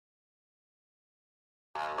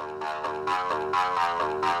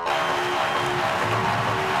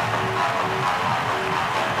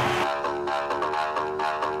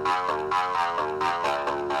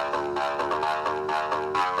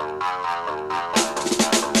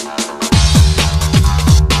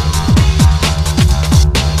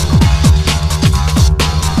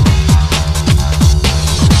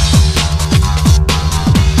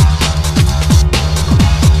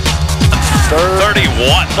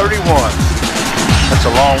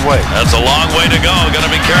That's a long way. That's a long way to go. Going to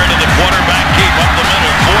be carried to the quarterback keep up the middle.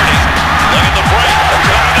 40. Look at the break.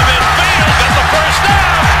 Got to midfield. Got the first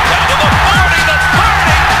down. Down to the 40, the 30.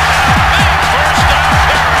 Big first down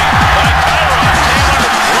carry by Tyrod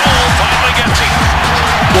Taylor. Roll finally gets him.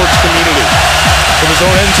 Sports community. From his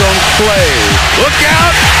own end zone play. Look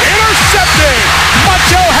out. Intercepted.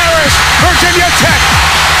 Macho Harris, Virginia Tech.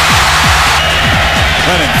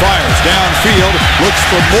 Lennon fires downfield, looks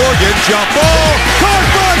for Morgan, jump ball, caught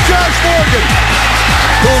by Josh Morgan,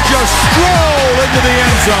 who'll just stroll into the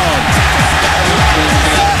end zone.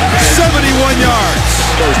 71 yards.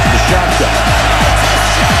 Goes to the shotgun.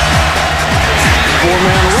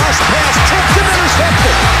 Four-man rush, pass tipped and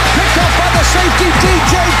intercepted. Picked up by the safety,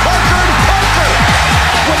 DJ Parker, and Parker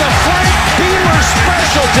with a Frank Beamer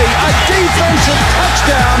specialty, a defensive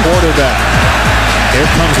touchdown. Quarterback. Here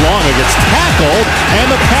comes Long, it gets tackled, and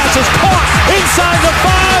the pass is caught inside the